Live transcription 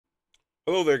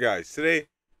Hello there, guys. Today,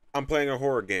 I'm playing a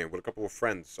horror game with a couple of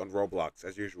friends on Roblox,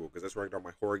 as usual, because that's where I got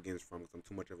my horror games from, because I'm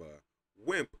too much of a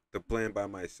wimp to play by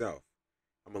myself.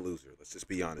 I'm a loser. Let's just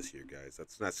be honest here, guys.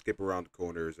 Let's not skip around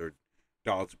corners or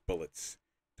dodge bullets.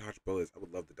 Dodge bullets. I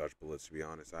would love to dodge bullets, to be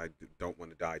honest. Don't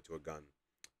want to die to a gun.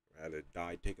 I'd rather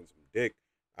die taking some dick.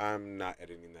 I'm not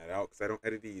editing that out, because I don't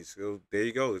edit these. So, there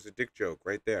you go. There's a dick joke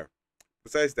right there.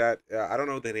 Besides that, I don't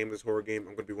know the name of this horror game.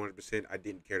 I'm going to be 100%. I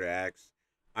didn't care to ask.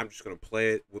 I'm just going to play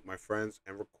it with my friends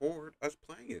and record us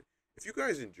playing it. If you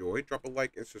guys enjoy, drop a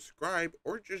like and subscribe,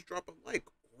 or just drop a like,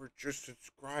 or just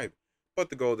subscribe. But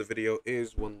the goal of the video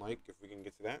is 1 like. If we can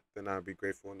get to that, then I'd be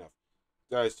grateful enough.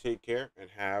 Guys, take care and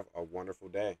have a wonderful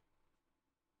day.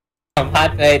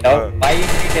 Hot today, though. Why you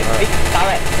treating me?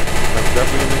 Stop it. I'm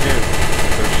definitely in the game.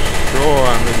 For sure,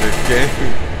 I'm in the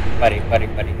game. Buddy.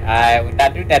 I would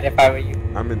not do that if I were you.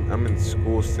 I'm in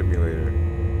School Simulator.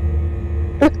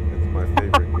 It's my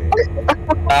favorite game.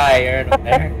 You're in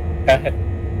there.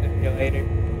 See you later.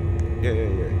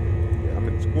 Yeah. I'm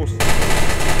in School Simulator.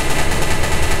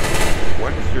 Why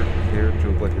does your character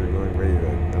look like you're going ready to, I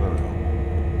don't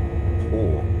know,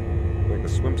 pool? Like a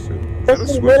swimsuit. Is that a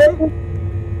swimsuit?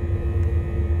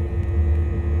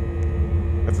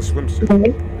 That's a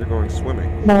swimsuit. You're going swimming.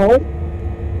 No.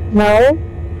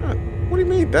 What do you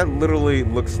mean? That literally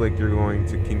looks like you're going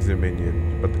to King's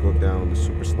Dominion, about to go down the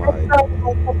super slide. It's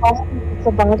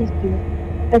a bodysuit.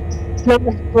 It's not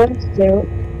a swimsuit.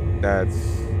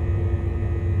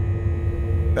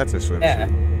 That's a swimsuit. Yeah.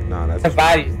 Nah, that's It's a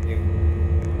bodysuit.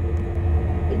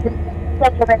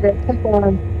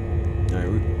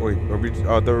 Wait, are we?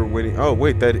 Oh, they were waiting. Oh,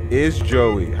 wait, that is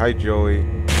Joey. Hi, Joey.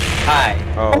 Hi.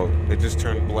 Oh, it just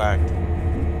turned black.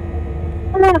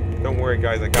 Don't worry,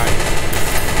 guys, I got you.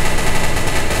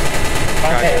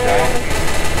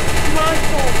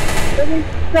 Marshall, it is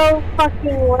so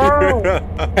fucking loud.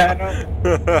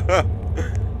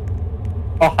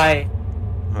 Oh, hi.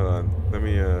 Hold on, let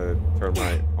me turn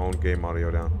my own game audio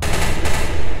down.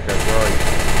 Guys, where are you?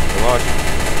 I lost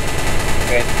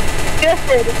Good.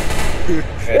 you.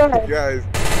 Guys.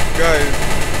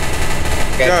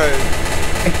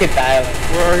 Get dialing.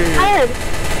 Where are you? Good.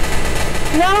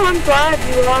 No, I'm glad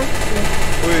you lost me.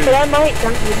 Please. But I might I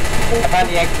die. found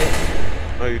the exit.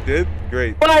 Oh, you did?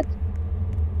 Great. But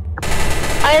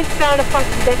I found a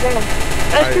fucking dead end.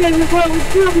 I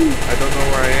don't know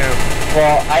where I am.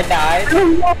 Well, I died.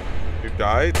 You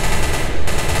died?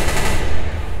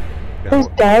 Yeah, Who's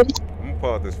dead? I'm gonna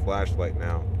pull out this flashlight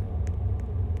now.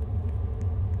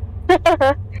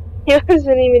 He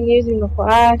wasn't even using the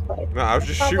flashlight. No, I was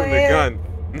just shooting the gun.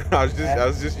 I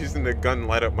was just using the gun to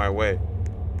light up my way.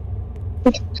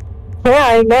 Yeah,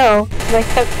 I know. And I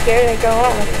kept scared to go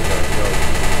off. Go.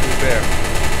 Who's there?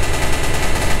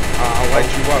 I'll light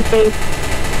you up.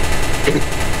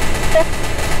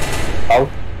 Oh.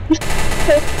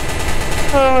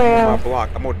 Oh, yeah. My block.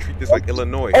 I'm gonna treat this like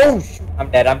Illinois. Oh, shoot. I'm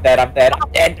dead.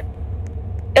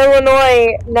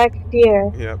 Illinois next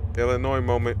year. Yep. Illinois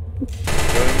moment.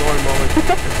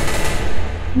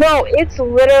 No, it's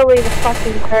literally the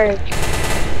fucking purge.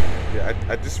 Yeah,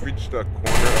 I just reached the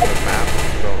corner of the map,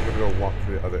 so I'm gonna go walk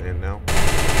to the other end now.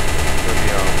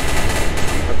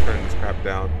 I'll turn this crap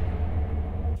down.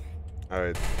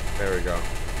 Alright, there we go.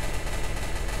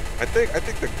 I think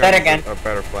the gun is a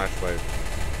better flashlight.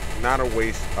 Not a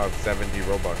waste of 70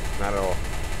 Robux. Not at all.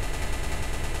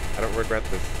 I don't regret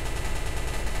this.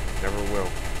 Never will.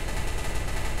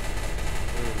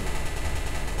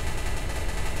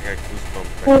 I got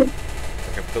goosebumps.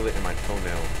 I can feel it in my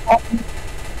toenails.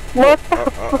 What?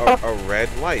 A red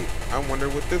light. I wonder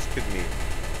what this could mean.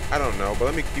 I don't know, but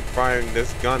let me keep firing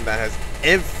this gun that has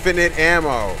infinite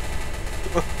ammo.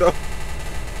 What the?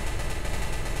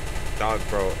 Dog,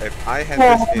 bro, if I had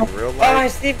this in real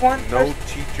life, no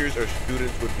teachers or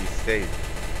students would be safe.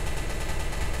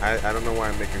 I don't know why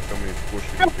I'm making so many school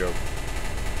shooting jokes.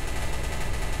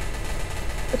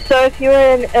 So if you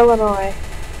were in Illinois.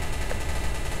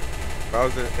 If I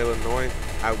was in Illinois,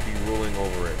 I would be ruling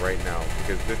over it right now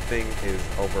because this thing is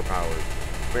overpowered.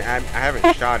 I mean, I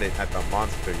haven't shot it at the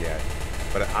monster yet,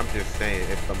 but I'm just saying,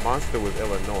 if the monster was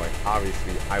Illinois,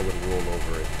 obviously I would rule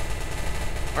over it.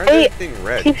 Why is everything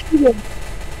red?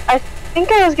 I think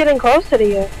I was getting closer to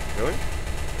you. Really?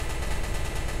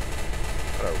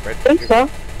 What a red I think so.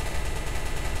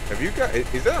 Have you got?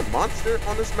 Is there a monster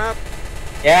on this map?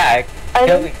 Yeah,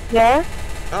 Yeah.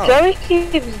 Oh. Joey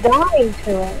keeps dying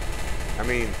to it. I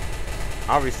mean,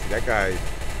 obviously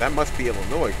that must be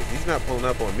Illinois because he's not pulling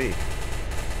up on me.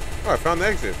 Oh, I found the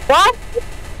exit. What?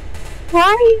 Why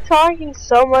are you talking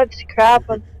so much crap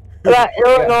about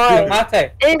Illinois?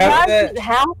 It hasn't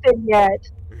happened yet.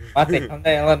 Monte, come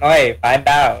to Illinois. Find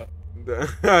out. Yeah,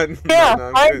 No, I'm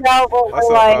find good. out what Also,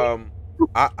 we're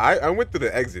like. I went through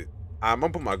the exit. I'm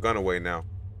gonna put my gun away now.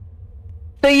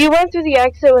 So you went through the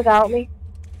exit without me?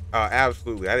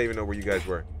 Absolutely. I didn't even know where you guys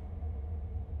were,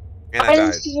 and I I died.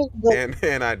 just just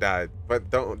And I died. But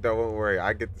don't worry.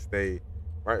 I get to stay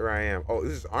right where I am. Oh,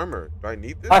 this is armor. Do I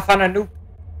need this? I found a nuke.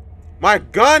 My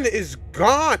gun is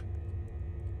gone.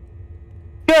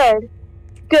 good.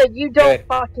 Good, you don't Good.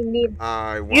 fucking need it.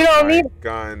 I want You don't my need-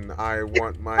 gun. I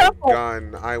want my No.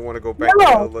 gun. I want to go back No.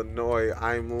 to Illinois.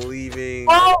 I'm leaving.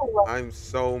 Oh, I'm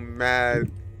so mad.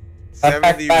 Fun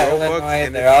fact 70 about Robux Illinois,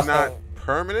 and they're it's also- not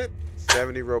permanent?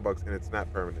 70 Robux and it's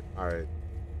not permanent. Alright.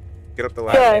 Get up the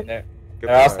ladder. Good. They're, Get they're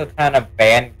up the also ladder. trying to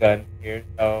ban guns here,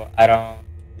 so I don't.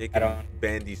 You I can don't-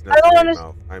 ban these I nuts don't in your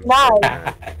mouth. I'm so Knives.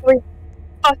 mad.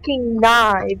 fucking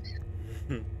knives.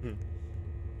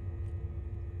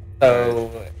 So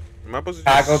Am I supposed to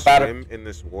Chicago just about a- swim in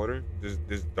this water?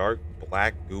 This dark,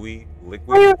 black, gooey I thought you liquid?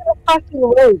 were gonna fucking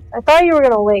wait. I thought you were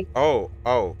gonna wait.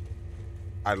 Oh.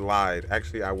 I lied.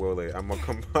 Actually, I will wait. I'm gonna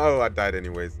come. Oh, I died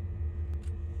anyways.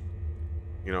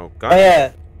 You know, oh gun.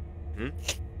 yeah. Hmm?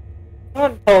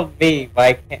 Someone told me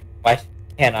why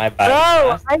can't I buy?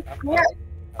 Bro, this? I can't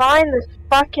find this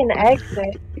fucking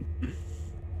exit.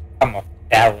 I'm a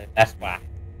felon. That's why.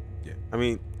 Yeah. I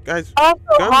mean, guys, Also,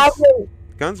 Guns. having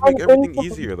guns I'm make everything thankful.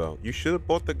 easier though. You should have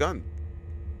bought the gun.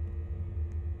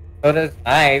 So does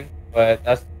knives, but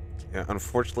that's Yeah,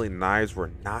 unfortunately, knives were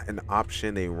not an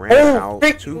option. They ran Oh, out.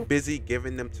 frick. Too busy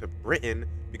giving them to Britain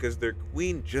because their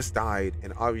queen just died,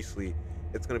 and obviously,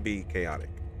 it's gonna be chaotic.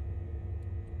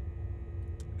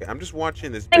 Okay, I'm just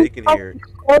watching this bacon here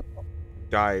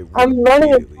die really I'm running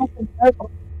in repeatedly. fucking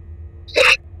circles.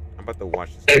 I'm about to watch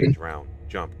this guy drown.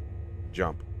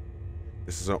 Jump.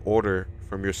 This is an order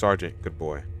from your sergeant. Good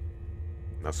boy.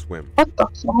 Now swim. What the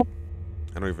fuck?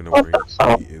 I don't even know What where the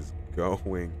fuck? he is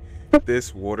going.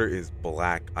 This water is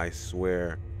black, I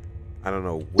swear. I don't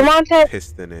know what Demonte,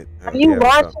 pissed in it. are you Yeah,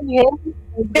 what's up? watching him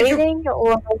dating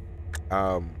or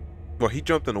Well, he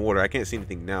jumped in the water. I can't see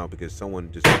anything now because someone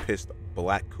just pissed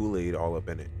black Kool-Aid all up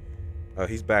in it.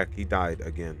 He's back. He died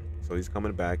again. So he's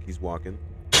coming back. He's walking.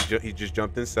 He just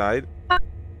jumped inside.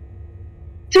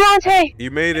 Demonte?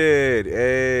 You made it.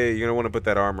 Hey, you're gonna want to put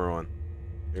that armor on.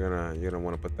 You're gonna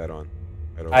want to put that on.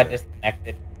 Right over I there.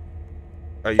 disconnected.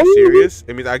 Are you serious?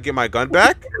 It means I get my gun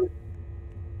back?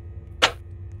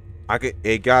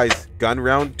 Hey guys, gun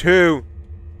round 2.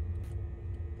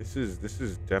 This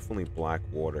is definitely black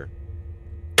water.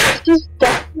 This is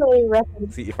definitely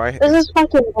repping. See, This is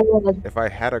fucking weird. if I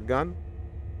had a gun,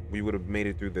 we would have made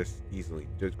it through this easily.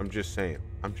 I'm just saying.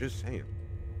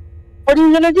 What are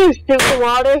you gonna do? Shoot the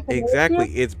water? if it hits Exactly.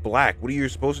 you? It's black. What are you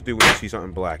supposed to do when you see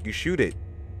something black? You shoot it.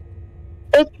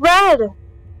 It's red.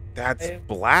 That's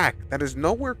black. That is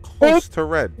nowhere close to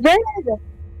red. Red.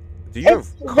 Do you have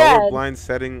It's red. colorblind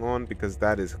setting on? Because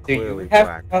that is Do clearly you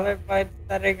have black. colorblind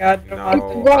setting on your No,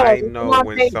 mouth? red. I It's know not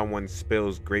when red. someone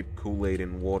spills grape Kool-Aid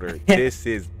in water. This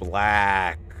is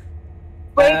black.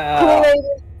 Grape Wow. Kool-Aid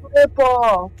is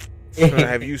purple.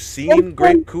 Have you seen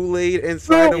grape Kool-Aid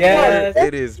inside of Yes. water?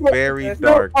 It is very Yes.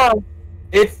 dark. Purple.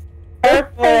 It's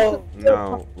purple.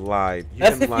 No, lied. You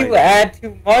That's can if lie. you add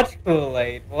too much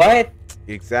Kool-Aid. What?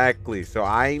 Exactly. So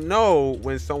I know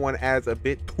when someone adds a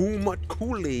bit too much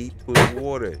Kool-Aid to the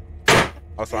water.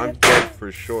 Also, I'm dead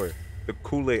for sure. The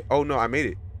Kool-Aid. Oh no, I made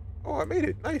it. Oh, I made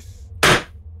it. Nice.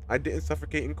 I didn't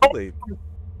suffocate in Kool-Aid.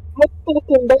 It's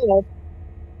fucking bad.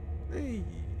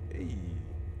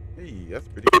 Hey, that's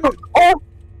pretty good. Oh,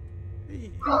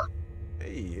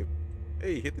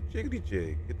 Hey, hit the jiggity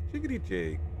jig. Hit the jiggity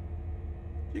jig.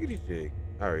 Jiggity jig.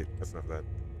 Alright, that's enough of that.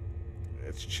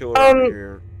 It's chill around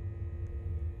here.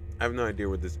 I have no idea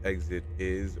where this exit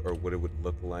is or what it would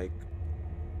look like.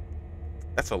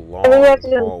 That's a long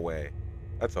hallway.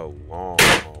 That's a long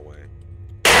hallway.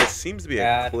 There seems to be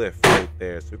a cliff right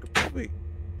there, so we could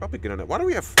probably get on it. Why do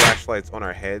we have flashlights on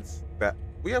our heads?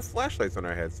 We have flashlights on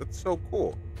our heads. That's so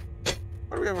cool.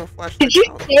 Why do we have a flashlight? did you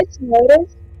just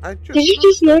notice? Did you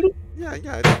just notice? Yeah, I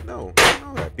didn't know. I didn't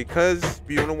know that. Because,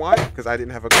 you know why? Because I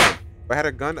didn't have a gun. If I had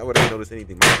a gun, I would have noticed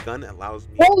anything. My gun allows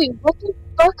me... Holy, what the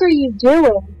fuck are you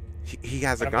doing? He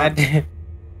has a What am I gun. doing?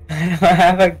 I don't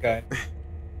have a gun.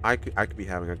 I could be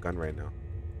having a gun right now.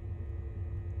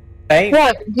 Thanks.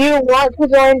 What? Do you want to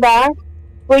join back?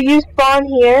 Will you spawn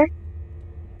here?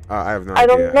 I have no I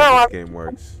don't idea know. how this game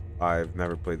works. I've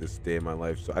never played this day in my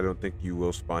life, so I don't think you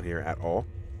will spawn here at all.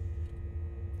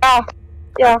 Ah,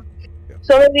 yeah.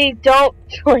 So maybe don't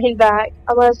join back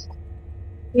unless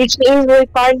you can easily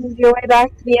find your way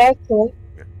back to the exit.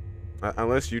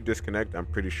 Unless you disconnect, I'm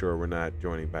pretty sure we're not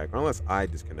joining back. Unless I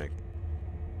disconnect.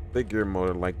 I think you're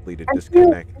more likely to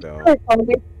disconnect, though.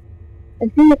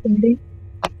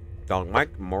 Dog,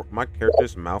 my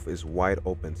character's mouth is wide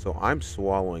open, so I'm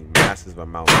swallowing massive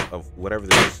amounts of whatever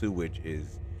the sewage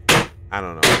is. I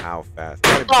don't know how fast.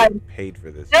 I gotta get paid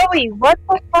for this. Joey, what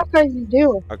the fuck are you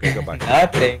doing? Okay, goodbye.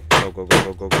 Nothing. Go, go,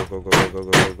 go, go, go, go, go, go, go,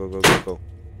 go, go, go, go, go,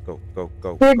 go, go,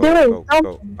 go, You're go, doing go,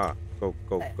 something. go,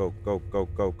 go, go, go, go,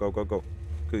 go, go, go, go.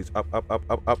 Please, up, up, up,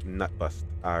 up, up, nut bust.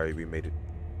 Alright, we made it.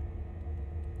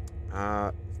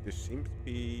 There seems to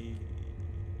be.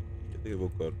 I think we'll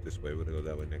go this way. We're gonna go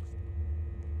that way next.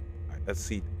 Alright, let's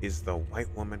see. Is the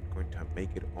white woman going to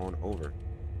make it on over?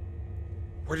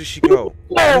 Where did she go?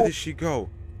 Where did she go?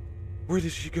 Where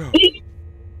did she go?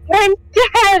 I'm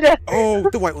dead! Oh,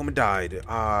 the white woman died.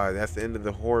 That's the end of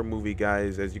the horror movie,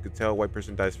 guys. As you can tell, white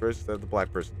person dies first instead of the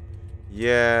black person.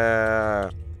 Yeah.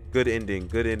 Good ending,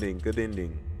 good ending, good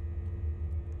ending.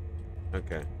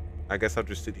 Okay. I guess I'll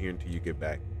just sit here until you get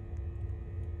back.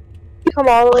 Come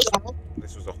all the way down.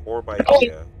 This was a horrible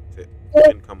idea to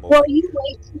even come over Well, you here.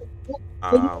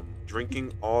 wait.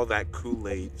 Drinking all that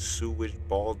Kool-Aid, sewage,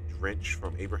 ball drenched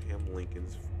from Abraham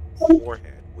Lincoln's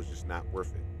forehead was just not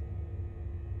worth it.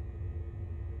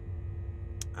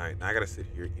 Alright, now I gotta sit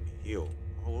here and heal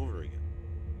all over again.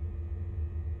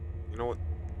 You know what?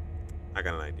 I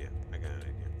got an idea.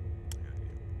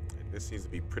 This seems to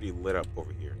be pretty lit up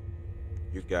over here.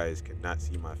 You guys cannot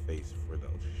see my face for the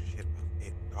shit of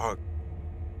it, dog.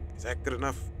 Is that good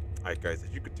enough? Alright, guys,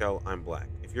 as you can tell, I'm black.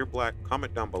 If you're black,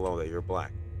 comment down below that you're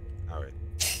black. Alright.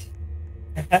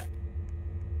 I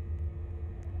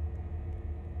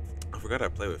forgot I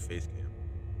play with face cam.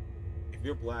 If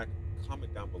you're black,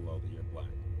 comment down below that you're black.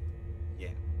 Yeah.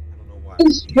 I don't know why.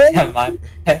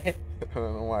 I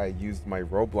don't know why I used my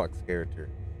Roblox character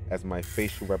as my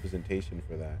facial representation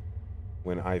for that,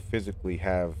 when I physically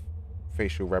have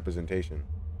facial representation.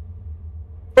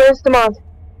 Where's the mod?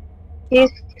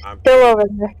 He's still over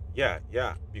there.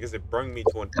 Yeah, because it brought me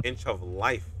to an inch of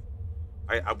life.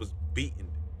 I was beaten,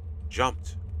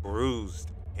 jumped,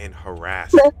 bruised, and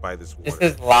harassed by this water.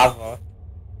 This is lava.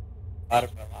 Lava.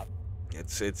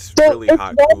 It's really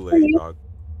hot Kool-Aid, dog.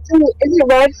 So, is it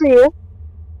red for you?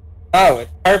 Oh,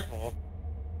 it's purple.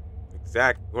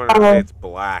 Exactly. It's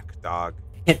black, dog.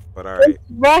 But alright.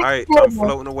 Alright, I'm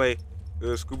floating away.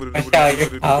 Please don't die.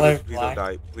 Please don't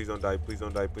die. Please don't die.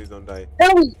 Please don't die. No,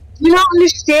 you don't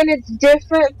understand. It's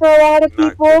different for a lot of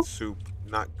people. Not good soup.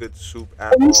 Not good soup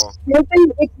at all.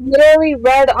 It's literally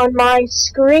red on my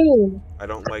screen. I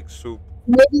don't like soup.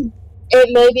 Maybe it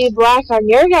may be black on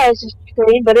your guys'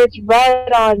 screen, but it's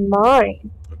red on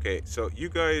mine. Okay, so you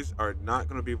guys are not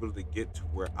going to be able to get to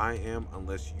where I am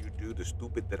unless you do the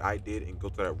stupid that I did and go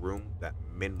to that room that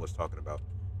Min was talking about.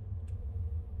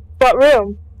 What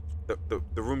room? The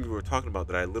room you were talking about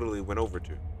that I literally went over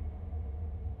to.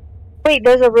 Wait,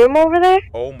 there's a room over there?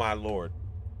 Oh my lord.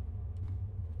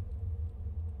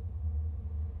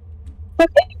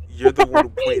 You're the one who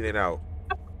pointed it out.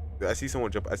 I see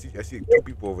someone jump. I see 2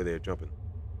 people over there jumping.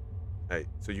 Alright,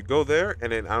 so you go there,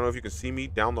 and then I don't know if you can see me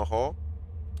down the hall,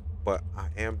 but I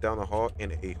am down the hall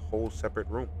in a whole separate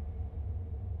room.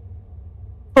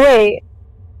 Wait.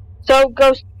 So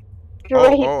go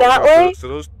straight that way? So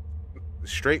those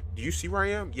straight. Do you see where I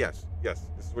am? Yes. This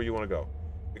is where you want to go,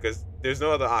 because there's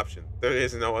no other option. There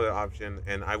is no other option,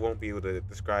 and I won't be able to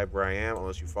describe where I am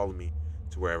unless you follow me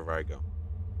to wherever I go.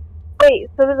 Wait,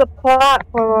 so there's a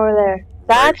platform over there.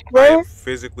 That's where? I am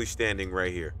physically standing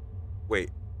right here. Wait,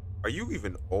 are you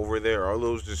even over there? Or are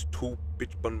those just 2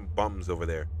 bitch bums over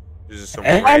there? There's just some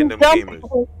random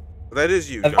gamers. That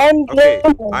is you. Okay,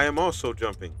 I am also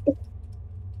jumping.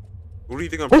 What do you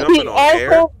think I'm jumping on?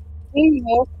 Air?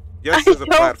 Yes, there's a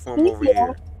platform over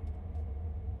here.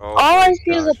 Oh, all I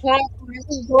see is a platform. I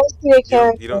don't see a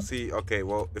character. You don't see? Okay,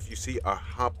 well, if you see a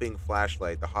hopping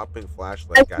flashlight, the hopping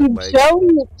flashlight got legs.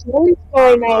 Joey's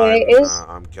going that way.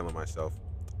 I'm killing myself.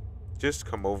 Just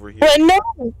come over here. But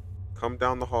no. Come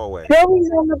down the hallway.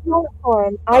 Joey's on the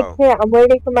platform. I can't. I'm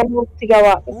waiting for my hook to go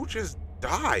up. Who just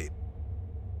died?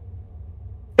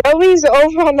 Joey's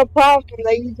over on the platform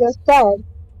that you just said.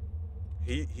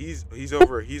 He's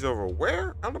over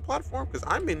where on the platform? Because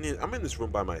I'm in this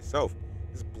room by myself.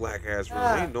 This black ass room.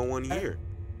 Ain't no one here.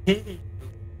 I'm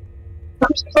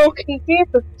so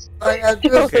confused.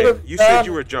 Okay, you said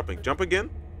you were jumping. Jump again?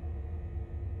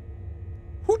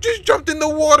 Who just jumped in the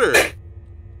water?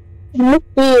 Mate,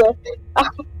 you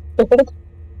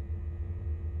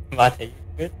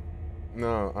good?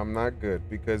 No, I'm not good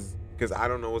because I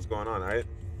don't know what's going on.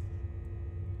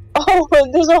 Oh,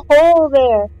 there's a hole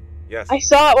there. Yes. I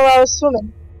saw it while I was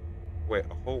swimming. Wait,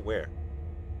 a hole where?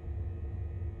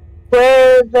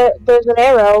 Where there's an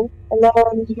arrow, and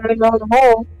then you gotta go in the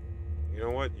hole. You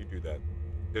know what? You do that.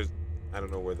 I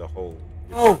don't know where the hole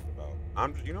you're Oh. talking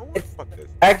about. You know what? It's Fuck this.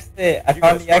 Exit. I You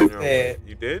found guys the find your own way. exit.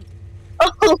 You did?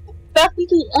 Oh, that's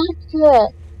the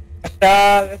exit.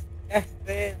 Let's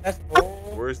exit. Let's go.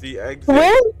 Where's the exit?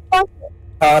 Where the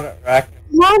fuck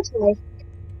Monty?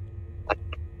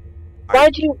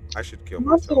 Why'd you? I should kill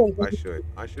Monty. myself.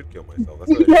 I should kill myself.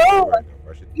 That's what I should No. do right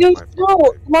now. I should You kill my fucking no,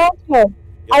 life. Monty.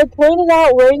 Yeah. I pointed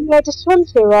out where you had to swim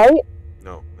to, right?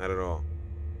 No, not at all.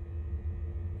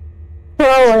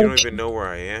 Oh, You don't even know where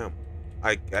I am.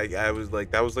 I was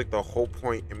like, that was like the whole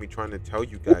point in me trying to tell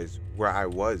you guys where I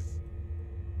was.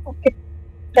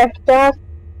 that's that.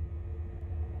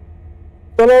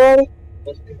 Literally,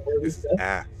 This is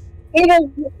ass. he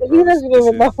doesn't this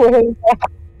even know is- where he's at.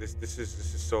 This is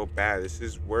so bad. This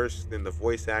is worse than the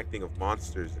voice acting of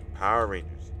monsters and Power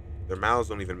Rangers. Their mouths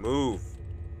don't even move.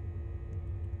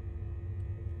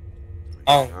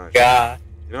 Oh my gosh. god.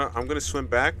 You know, I'm gonna swim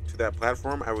back to that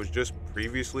platform I was just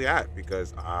previously at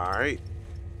because alright.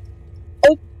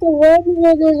 It's the one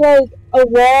where there's like a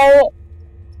wall,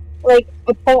 like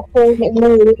a platform, and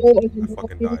then I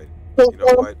fucking died. You know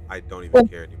what? I don't even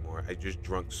care anymore. I just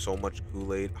drunk so much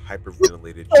Kool-Aid,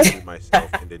 hyperventilated, shitted myself,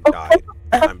 and then died.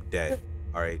 I'm dead.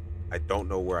 Alright? I don't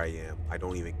know where I am. I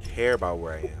don't even care about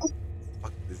where I am.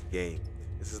 Fuck this game.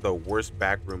 This is the worst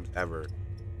backrooms ever.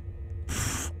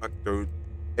 Dude,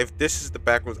 if this is the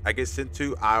backrooms I get sent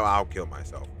to, I'll kill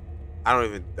myself. I don't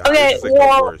even. Okay, this is like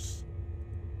the worst.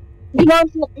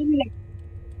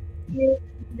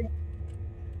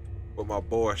 With my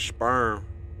boy Sperm.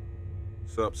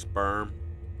 What's up, Sperm?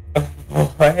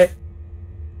 What?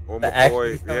 Oh, The my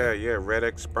boy. action Yeah, Red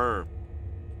X Sperm.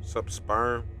 What's up,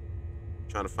 Sperm?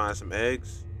 Trying to find some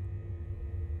eggs?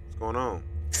 What's going on?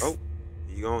 Oh,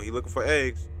 he looking for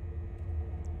eggs.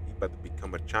 He about to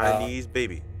become a Chinese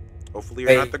baby. Hopefully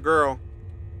you're not the girl.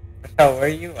 So where are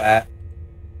you at?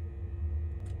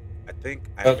 I think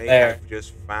I Go may there. have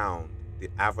just found the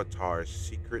Avatar's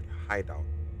secret hideout.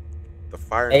 The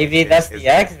Fire Maybe Nation that's is- the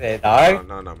exit, dog.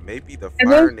 No. Maybe the And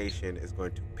Fire then- Nation is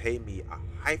going to pay me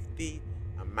a hefty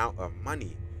amount of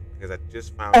money because I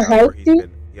just found A out where he's healthy?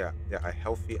 been. Yeah, a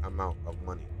healthy amount of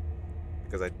money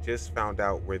because I just found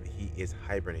out where he is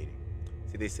hibernating.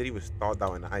 See, they said he was thawed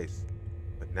out in the ice,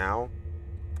 but now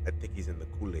I think he's in the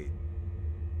Kool-Aid.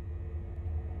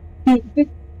 I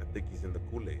think he's in the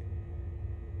Kool-Aid.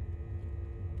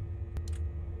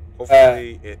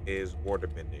 Hopefully, it is order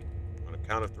bending. On a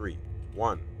count of 3.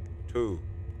 1, 2,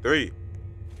 3.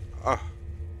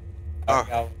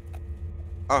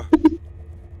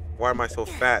 Why am I so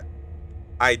fat?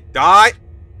 I died.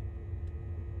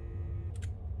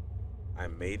 I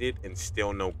made it and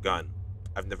still no gun.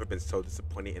 I've never been so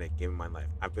disappointed in a game in my life.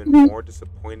 I've been more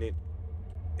disappointed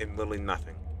in literally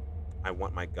nothing. I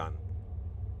want my gun.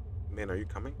 Man, are you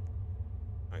coming?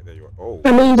 Alright, there you are. Oh.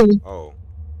 Amazing. Oh.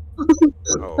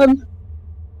 Oh.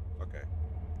 Okay.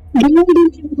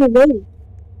 Man,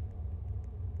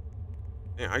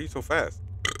 how are you so fast?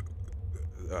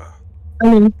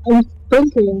 I'm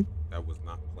thinking. That was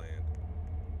not planned.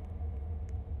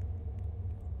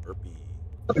 Burpee.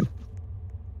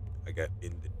 I got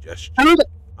indigestion.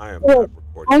 I am not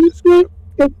recording this Honestly, clip.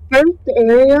 the first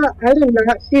area, I did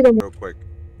not see them. Real quick.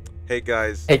 Hey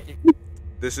guys, Hey,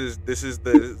 this is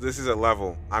a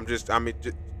level.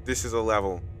 This is a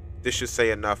level. This should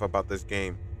say enough about this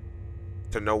game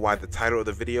to know why the title of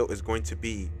the video is going to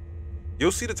be.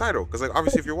 You'll see the title because like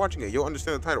obviously if you're watching it, you'll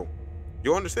understand the title.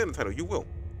 You'll understand the title. You will.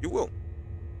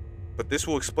 But this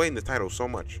will explain the title so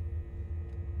much.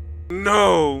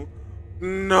 No.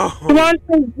 Come on,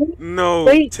 No.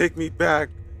 Wait. Take me back.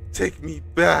 Take me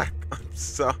back. I'm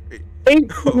sorry.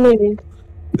 wait, maybe.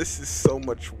 This is so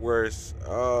much worse.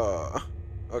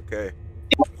 Okay.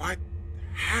 What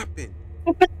happened?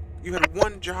 You had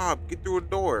one job. Get through a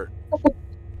door.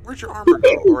 Where'd your armor go?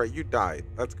 Alright, you died.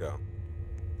 Let's go.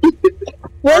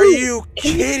 Are you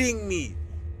kidding me?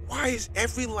 Why is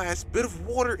every last bit of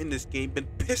water in this game been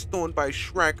pissed on by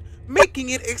Shrek, making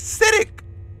it acidic?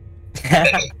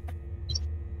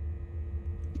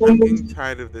 I'm getting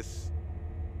tired of this.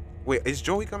 Wait, is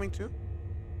Joey coming too?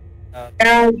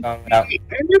 Okay,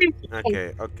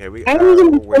 we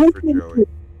we'll wait for Joey.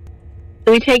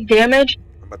 Do we take damage?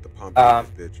 I'm about to pump in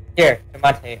this bitch. Here,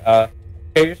 Demonte, share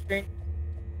your screen.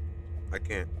 I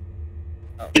can't.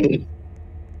 Oh.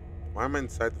 Why am I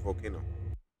inside the volcano?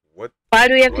 What? Why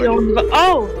do we have to go?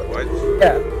 Oh! What?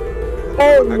 Yeah.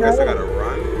 Oh, I guess I no. gotta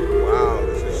run. Wow,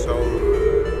 this is so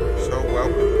well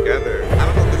put together. I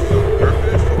don't know if this is on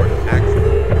purpose or an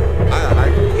accident. I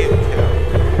can't tell.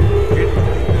 You're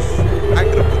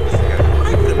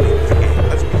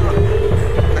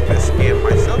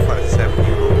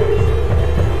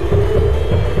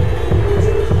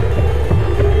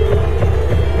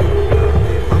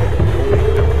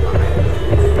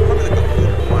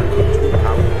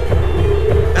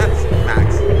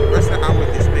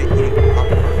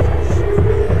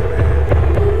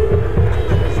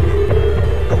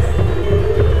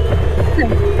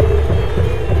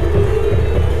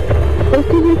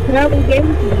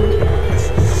game.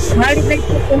 Why did they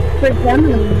put this for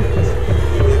Gemini?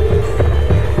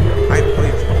 I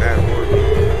played some bad horror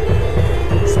games.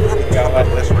 It's probably top of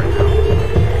the list right now.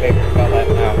 Big about that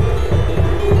now.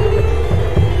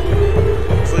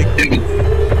 It's like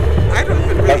I don't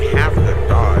even really have to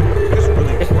dodge. You just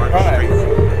really Just run try. straight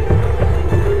forward.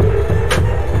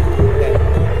 Okay.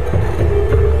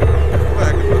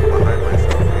 I could look behind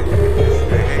myself and just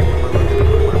say, hey, what am I looking at?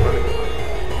 What am I running from?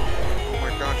 Oh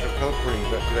my gosh, I'm teleporting.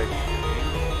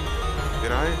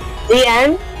 Did I? The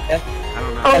end? Yes. I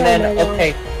don't know. Oh And then, my God.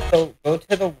 okay, so go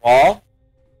to the wall.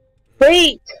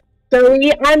 Wait,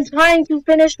 Zoe, I'm trying to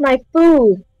finish my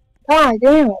food. God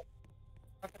damn.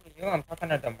 I'm talking to you, I'm talking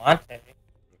to Demonte.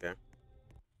 Okay.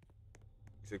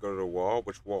 You said go to the wall?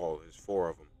 Which wall? There's 4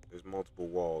 of them. There's multiple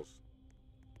walls.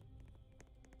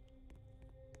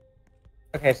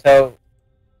 Okay, so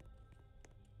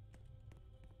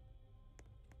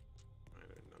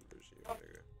Numbers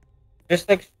here. just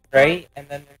look straight, and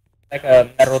then there's like a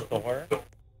metal door.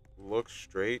 Look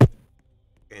straight,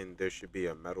 and there should be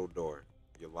a metal door.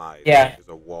 You lied. Yeah. There's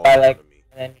a wall By, in like- front of me.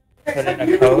 And then you put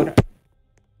in a code. I'm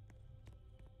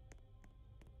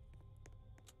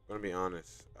gonna be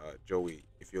honest, Joey.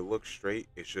 If you look straight,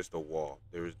 it's just a wall.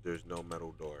 There's no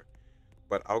metal door.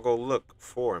 But I'll go look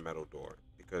for a metal door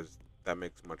because that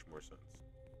makes much more sense.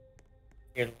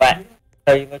 Your left.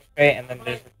 So you look straight, and then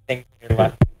there's a thing to your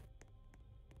left.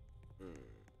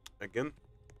 Again,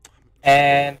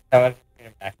 And someone's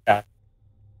shooting back shot.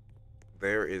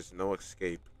 there is no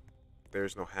escape.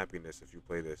 There's no happiness if you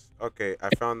play this. Okay, I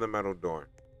found the metal door.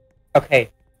 Okay,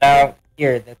 now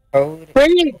here, the code.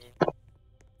 Wait.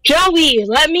 Joey,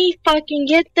 let me fucking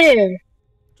get there.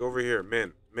 It's over here,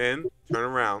 Min. Min, turn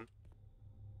around.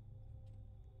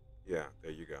 Yeah,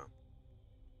 there you go.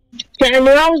 I knew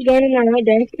I was going in the right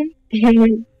direction. And I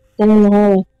went down the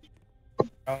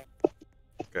hallway.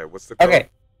 Okay, what's the code? Okay.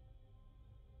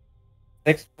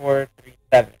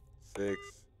 6437. 6,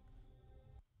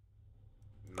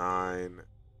 9,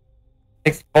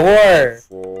 64.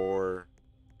 4,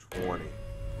 20.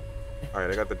 Alright,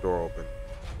 I got the door open.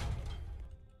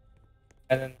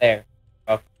 And then there.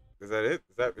 Is that it?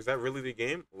 Is that really the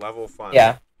game? Level 5.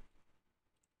 Yeah.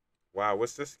 Wow,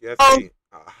 what's this? Yeah, Oh. see.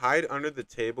 Hide under the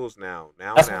tables now.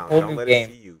 That's a Now. whole Don't new let game.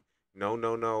 it see you.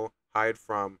 No. Hide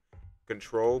from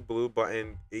control, blue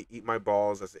button, eat my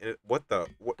balls. That's it. What the?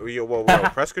 Whoa.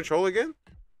 Press control again?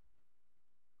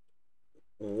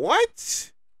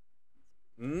 What?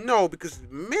 No, because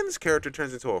Min's character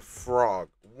turns into a frog.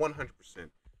 100%.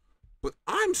 But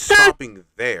I'm stopping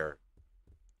there.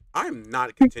 I'm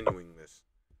not continuing this.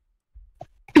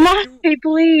 Come on,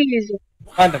 please.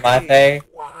 Come on, Demonte.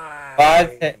 Why?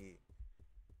 Why?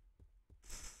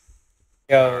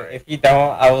 Yo, Alright. if you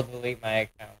don't, I will delete my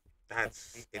account.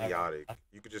 That's idiotic.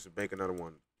 You could just make another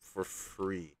one for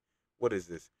free. What is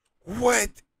this? What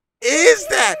is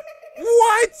that?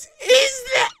 What is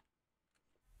that?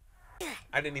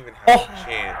 I didn't even have a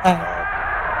chance, dog.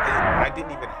 I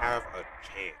didn't even have a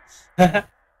chance.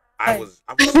 I was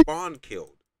spawn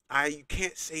killed. You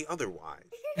can't say otherwise.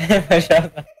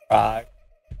 Shut the frog.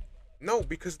 No,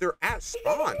 because they're at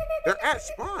spawn. They're at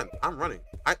spawn. I'm running.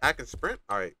 I can sprint.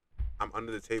 All right. I'm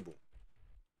under the table.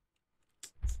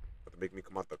 About to make me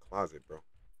come out the closet, bro.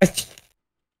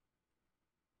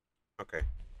 Okay.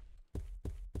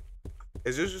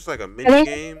 Is this just like a mini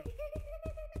game?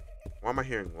 Why am I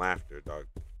hearing laughter, dog?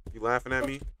 You laughing at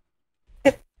me?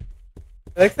 It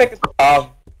looks like a thumb.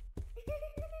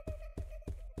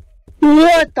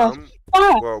 What the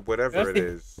fuck? Well, whatever it Roasting.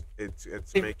 is,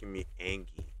 it's making me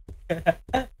angry.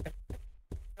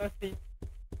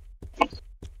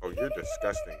 Oh, you're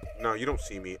disgusting. No, you don't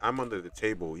see me. I'm under the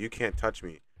table. You can't touch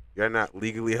me. You're not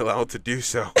legally allowed to do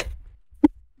so.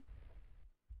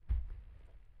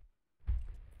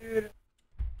 Dude.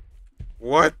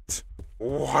 What?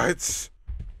 What?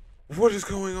 What is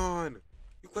going on?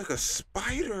 You look like a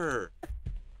spider.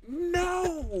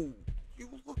 No! You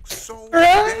look so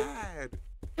bad.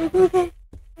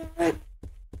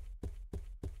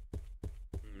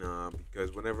 Nah,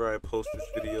 because whenever I post this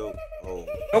video,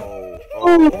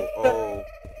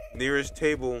 nearest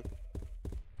table.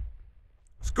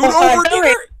 Scoot over,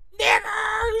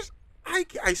 niggers!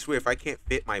 I swear, if I can't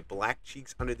fit my black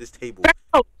cheeks under this table,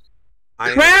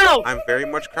 I'm very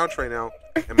much crouched right now,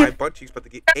 and my butt cheeks about to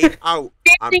get ate out.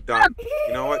 I'm done.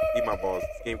 You know what? Eat my balls.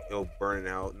 This game will burn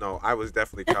out. No, I was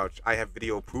definitely crouched. I have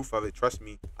video proof of it. Trust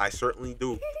me. I certainly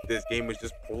do. This game was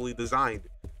just poorly designed.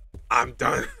 I'm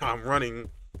done. I'm running.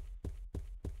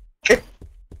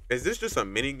 Is this just a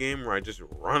mini game where I just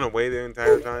run away the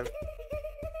entire time?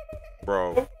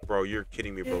 Bro, you're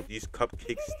kidding me, bro. These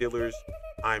cupcake stealers,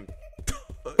 I'm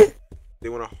They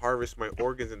want to harvest my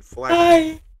organs and flesh.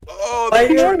 Hi. Oh, Why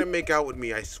they're you- trying to make out with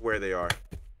me. I swear they are.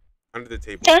 Under the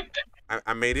table.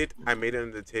 I made it. I made it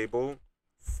under the table.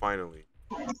 Finally.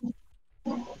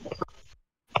 I'm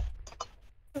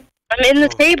in the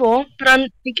Oh. table, but I'm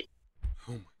like,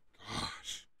 Oh my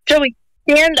gosh. Joey,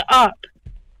 stand up.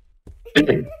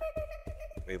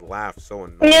 They laugh so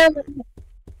Yeah. annoyingly.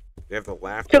 They have the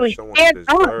laughter of Joey, someone who stand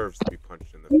up. deserves to be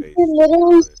punched in the You face. can to be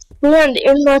literally honest. stand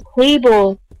in the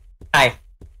table. Hi.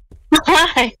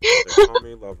 Hi. They call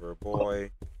me lover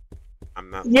boy. I'm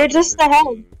not. You're loving just this the head.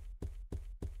 game.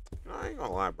 No, I ain't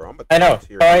gonna lie, bro. I'm a I know. top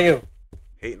tier How are you?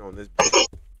 hating on this bitch.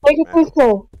 Take a Man.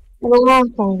 picture. In a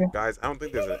long time. Guys, I don't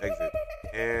think there's an exit.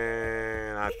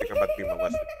 And I think I'm about to be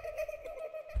molested.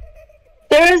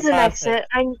 There is an Nothing. exit.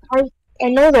 I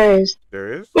know there is.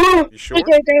 There is? Ooh, You sure?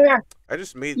 okay, there. I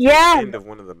just made it to Yeah. the end of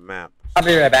one of the maps. I'll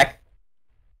be right back.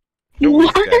 Joey's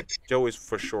What? dead. Joey's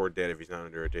for sure dead if he's not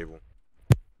under a table.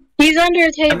 He's under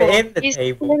a table. in the He's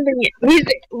table.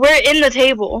 we're in the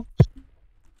table.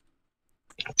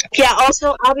 Yeah,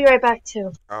 also, I'll be right back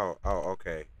too. Oh,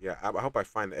 okay. Yeah, I hope I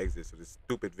find the exit so this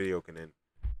stupid video can end.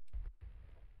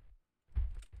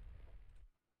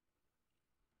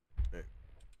 Hey.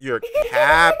 You're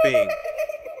capping.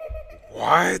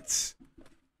 What?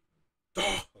 Dog.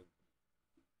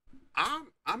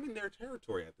 I'm in their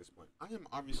territory at this point. I am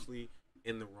obviously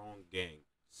in the wrong gang.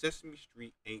 Sesame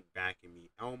Street ain't backing me.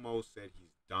 Elmo said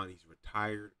he's done. He's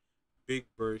retired. Big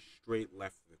Bird straight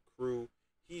left the crew.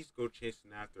 He's go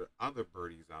chasing after other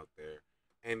birdies out there.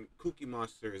 And Cookie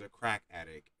Monster is a crack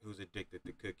addict who's addicted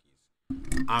to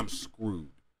cookies. I'm screwed.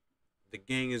 The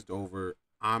gang is over.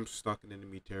 I'm stuck in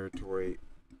enemy territory.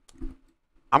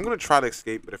 I'm gonna try to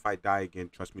escape, but if I die again,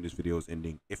 trust me, this video is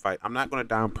ending. I'm not gonna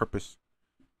die on purpose.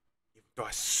 Even though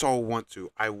I so want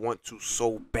to. I want to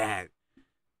so bad.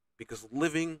 Because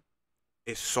living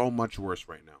is so much worse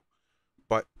right now.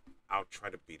 But I'll try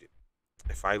to beat it.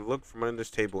 If I look from under this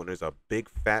table and there's a big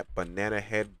fat banana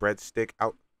head breadstick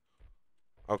out.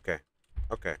 Okay.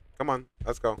 Okay. Come on.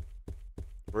 Let's go.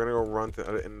 We're gonna go run to the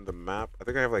other end of the map. I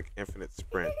think I have like infinite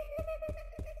sprint.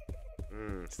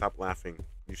 Stop laughing.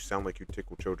 You sound like you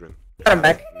tickle children. I'm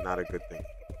back. Not a good thing.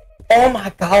 Oh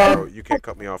my god. Bro, you can't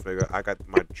cut me off, nigga. I got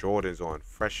my Jordans on.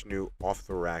 Fresh new, off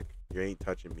the rack. You ain't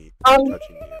touching me. I'm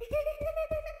touching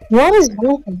you. What is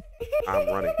happening? I'm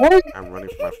running. What is? I'm running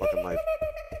for my fucking life.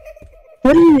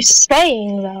 What are you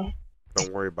saying though?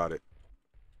 Don't worry about it.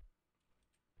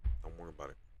 Don't worry about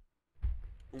it.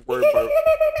 Don't worry about it.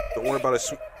 Don't worry about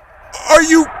it. Are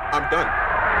you? I'm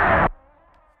done.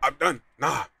 I'm done.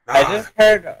 Nah. I just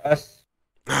heard us.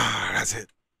 Nah, that's it.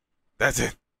 That's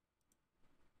it.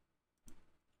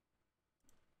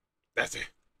 That's it.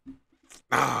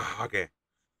 Ah, okay.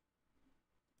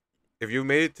 If you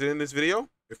made it to the end of this video,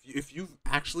 if you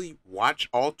actually watch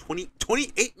all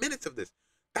 28 minutes of this,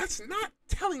 that's not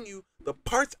telling you the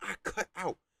parts I cut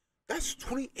out. That's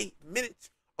 28 minutes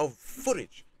of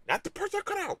footage, not the parts I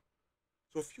cut out.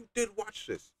 So if you did watch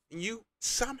this and you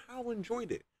somehow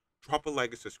enjoyed it, drop a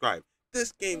like and subscribe.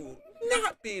 This game will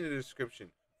not be in the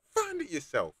description. Find it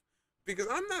yourself. Because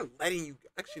I'm not letting you...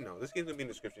 Actually, no. This game's going to be in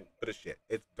the description, but it's shit.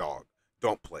 It's dog.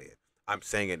 Don't play it. I'm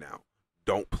saying it now.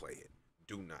 Don't play it.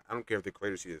 Do not. I don't care if the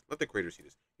creator sees this. Let the creator see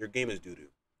this. Your game is doo-doo.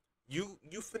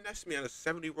 You finessed me out of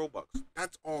 70 Robux.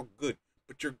 That's all good.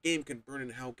 But your game can burn in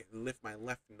hell and lift my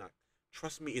left nut.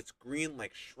 Trust me, it's green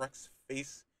like Shrek's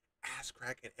face, ass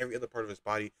crack, and every other part of his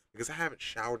body because I haven't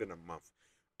showered in a month.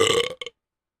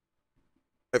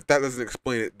 If that doesn't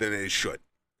explain it, then it should.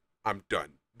 I'm done.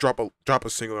 Drop a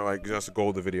singular like that's the goal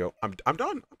of the video. I'm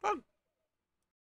done. I'm done.